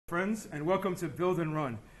Friends, and welcome to Build and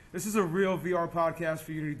Run. This is a real VR podcast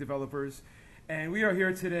for Unity developers, and we are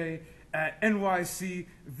here today at NYC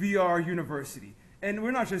VR University. And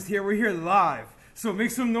we're not just here, we're here live. So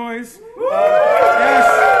make some noise. Yes.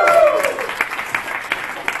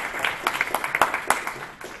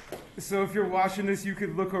 So if you're watching this, you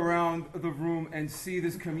could look around the room and see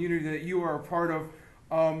this community that you are a part of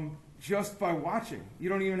just by watching. You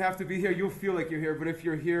don't even have to be here. You'll feel like you're here, but if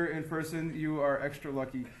you're here in person, you are extra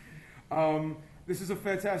lucky. This is a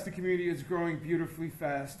fantastic community. It's growing beautifully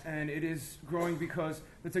fast, and it is growing because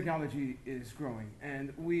the technology is growing,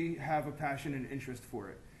 and we have a passion and interest for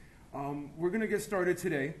it. We're going to get started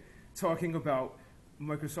today talking about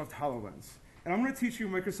Microsoft HoloLens. And I'm going to teach you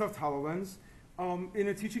Microsoft HoloLens in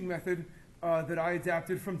a teaching method that I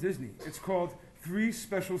adapted from Disney. It's called 3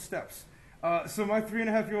 Special Steps. So my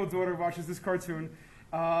 3.5-year-old daughter watches this cartoon,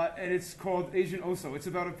 and it's called Agent Oso. It's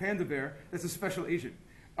about a panda bear that's a special agent.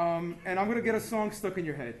 And I'm going to get a song stuck in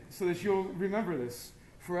your head so that you'll remember this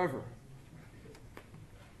forever.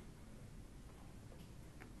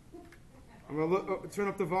 I'm going to turn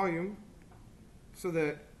up the volume so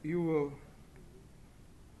that you will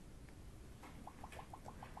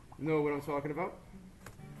know what I'm talking about.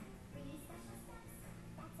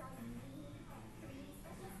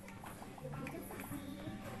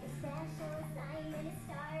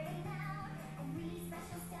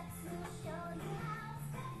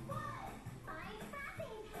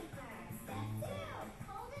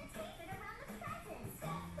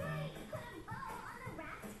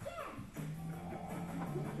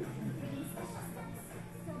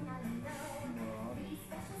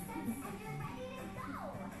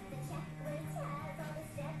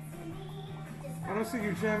 I don't see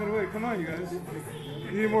you jamming away. Come on, you guys.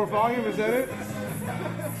 You need more volume? Is that it?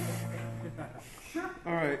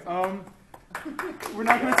 All right. We're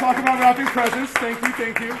not going to talk about wrapping presents.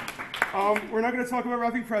 Thank you. We're not going to talk about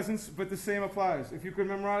wrapping presents, but the same applies. If you can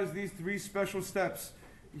memorize these 3 special steps,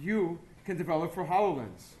 you can develop for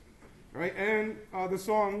HoloLens, right? And the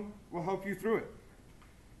song will help you through it.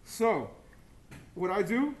 So, what I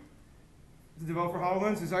do to develop for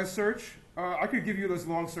HoloLens is I search. I could give you this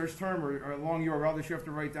long search term or a long URL that you have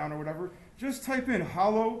to write down or whatever. Just type in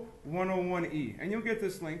Holo 101E, and you'll get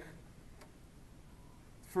this link.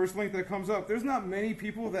 First link that comes up. There's not many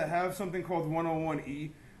people that have something called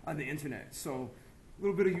 101E on the internet, so a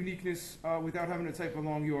little bit of uniqueness without having to type a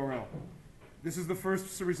long URL. This is the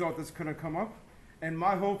first result that's going to come up, and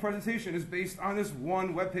my whole presentation is based on this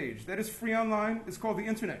one web page that is free online. It's called the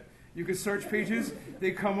internet. You can search pages.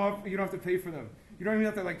 They come up. You don't have to pay for them. You don't even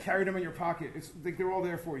have to carry them in your pocket. They're all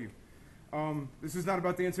there for you. This is not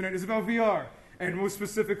about the internet. It's about VR, and most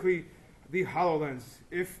specifically, the HoloLens.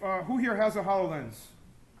 Who here has a HoloLens?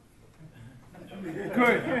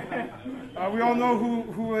 Good. We all know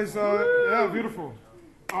who is. Yeah, beautiful.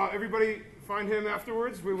 Everybody find him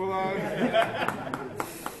afterwards. We will.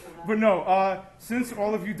 But no. Since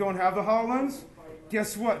all of you don't have the HoloLens,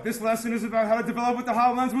 guess what? This lesson is about how to develop with the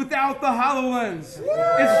HoloLens without the HoloLens.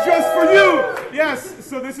 It's just for you. Yes.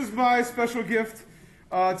 So this is my special gift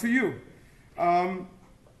to you.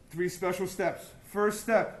 3 special steps. First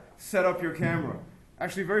step, set up your camera.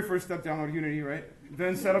 Actually, very first step, download Unity, right?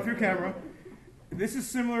 Then set up your camera. This is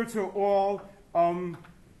similar to all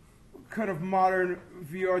kind of modern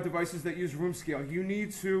VR devices that use room scale. You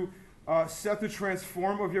need to set the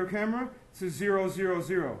transform of your camera to 0, 0,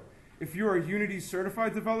 0. If you're a Unity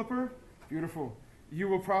certified developer, beautiful, you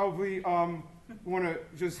will probably want to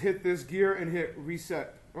just hit this gear and hit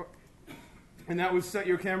reset. And that would set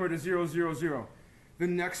your camera to 0, 0, 0. The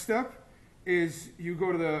next step is you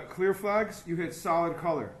go to the clear flags, you hit solid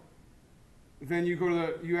color. Then you go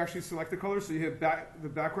to you actually select the color, so you hit the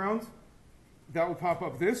background. That will pop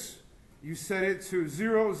up this. You set it to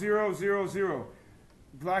 0, 0, 0, 0,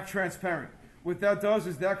 black transparent. What that does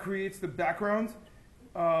is that creates the background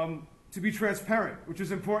to be transparent, which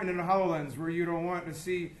is important in a HoloLens where you don't want to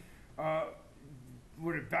see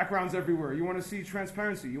backgrounds everywhere. You want to see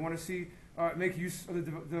transparency. You want to see make use of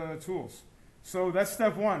the tools. So that's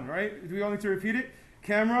step 1, right? Do we all need to repeat it?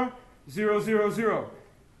 Camera, 0, 0, 0.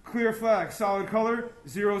 Clear flag, solid color,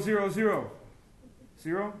 0, 0, 0.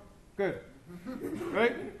 0? Good.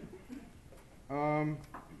 Right?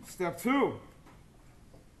 Step 2.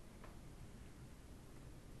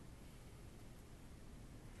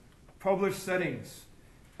 Publish settings.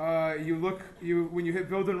 When you hit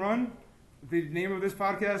build and run, the name of this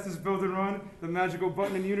podcast is Build and Run. The magical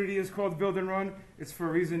button in Unity is called Build and Run. It's for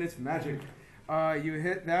a reason. It's magic. You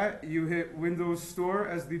hit that. You hit Windows Store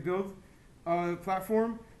as the build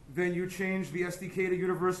platform. Then you change the SDK to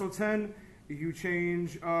Universal 10. You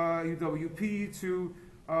change UWP to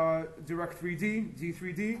Direct 3D,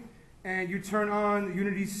 D3D, and you turn on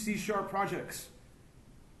Unity C# projects.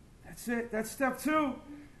 That's it. That's step 2.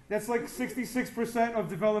 That's like 66% of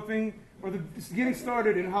developing or getting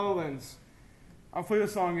started in HoloLens. I'll play the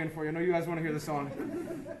song again for you. I know you guys want to hear the song.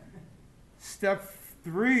 Step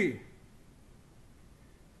 3.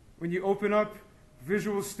 When you open up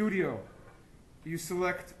Visual Studio, you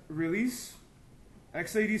select Release,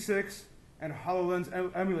 x86, and HoloLens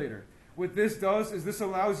Emulator. What this does is this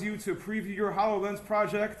allows you to preview your HoloLens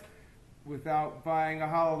project without buying a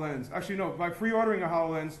HoloLens. Actually, no, by pre-ordering a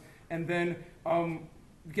HoloLens and then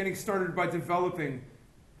getting started by developing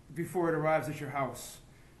before it arrives at your house.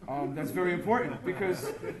 That's very important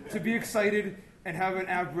because to be excited and have an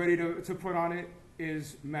app ready to put on it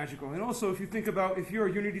is magical. And also, if you think about, if you're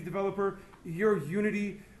a Unity developer, your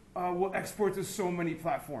Unity will export to so many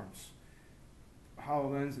platforms.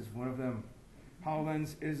 HoloLens is one of them.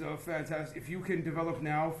 HoloLens is a fantastic, if you can develop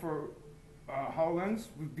now for HoloLens,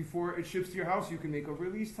 before it ships to your house, you can make a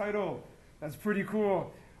release title. That's pretty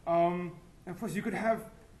cool. And plus, you could have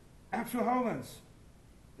apps for HoloLens.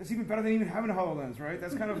 That's even better than even having a HoloLens, right?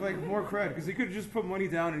 That's kind of like more cred, because you could just put money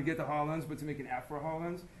down and get the HoloLens, but to make an app for a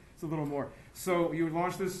HoloLens, it's a little more. So you would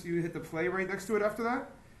launch this, you hit the play right next to it after that,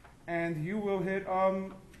 and you will hit,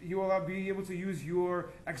 you will be able to use your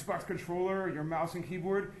Xbox controller, your mouse and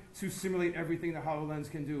keyboard to simulate everything the HoloLens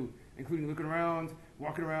can do, including looking around,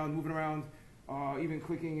 walking around, moving around, even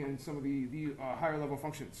clicking and some of the higher level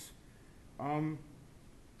functions.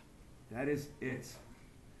 That is it.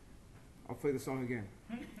 I'll play the song again.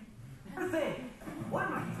 Perfect! What are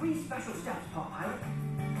my 3 special steps, Pilot?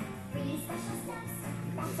 3 special steps,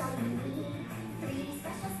 that's all you need. 3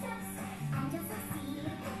 special steps, and you'll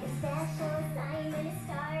succeed. Your special assignment is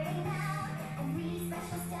starting now. And 3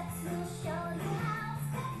 special steps will show you how.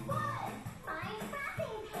 Step 1, find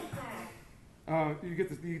wrapping paper. You get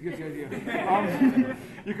the idea.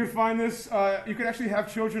 You could find this, you could actually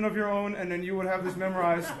have children of your own, and then you would have this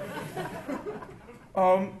memorized.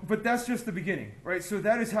 But that's just the beginning, right? So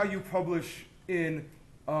that is how you publish in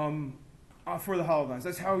for the HoloLens.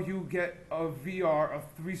 That's how you get a VR, a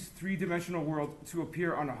three-dimensional world to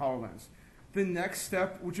appear on a HoloLens. The next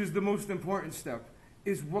step, which is the most important step,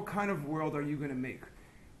 is what kind of world are you going to make?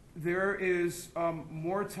 There is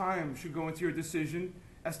more time should go into your decision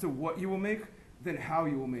as to what you will make than how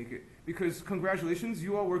you will make it. Because congratulations,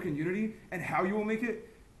 you all work in Unity, and how you will make it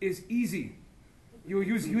is easy. You will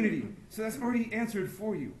use Unity. So that's already answered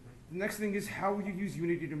for you. The next thing is how will you use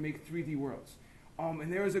Unity to make 3D worlds?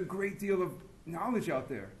 And there is a great deal of knowledge out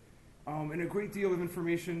there and a great deal of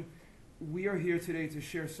information. We are here today to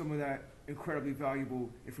share some of that incredibly valuable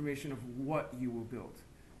information of what you will build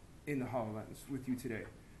in the HoloLens with you today.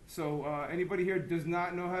 So anybody here does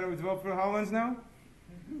not know how to develop for the HoloLens now?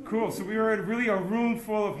 Cool. So we are at really a room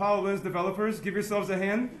full of HoloLens developers. Give yourselves a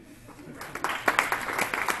hand.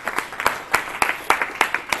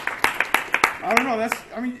 I don't know,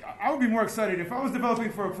 I would be more excited if I was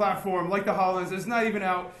developing for a platform like the HoloLens. It's not even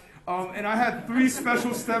out, and I had 3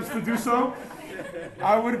 special steps to do so.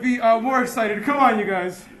 I would be more excited. Come on, you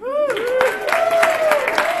guys.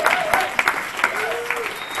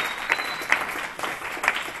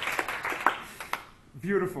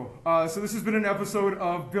 Beautiful. So this has been an episode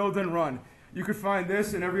of Build and Run. You can find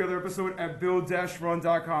this and every other episode at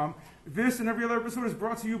build-run.com. This and every other episode is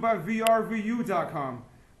brought to you by vrvu.com.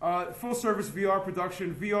 Full service VR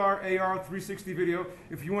production, VR, AR, 360 video.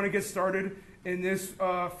 If you want to get started in this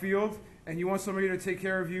field and you want somebody to take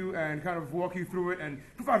care of you and kind of walk you through it and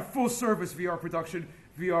provide full service VR production,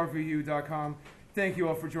 vrvu.com. Thank you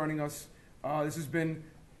all for joining us. This has been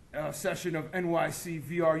a session of NYC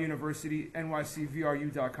VR University,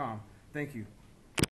 nycvru.com. Thank you.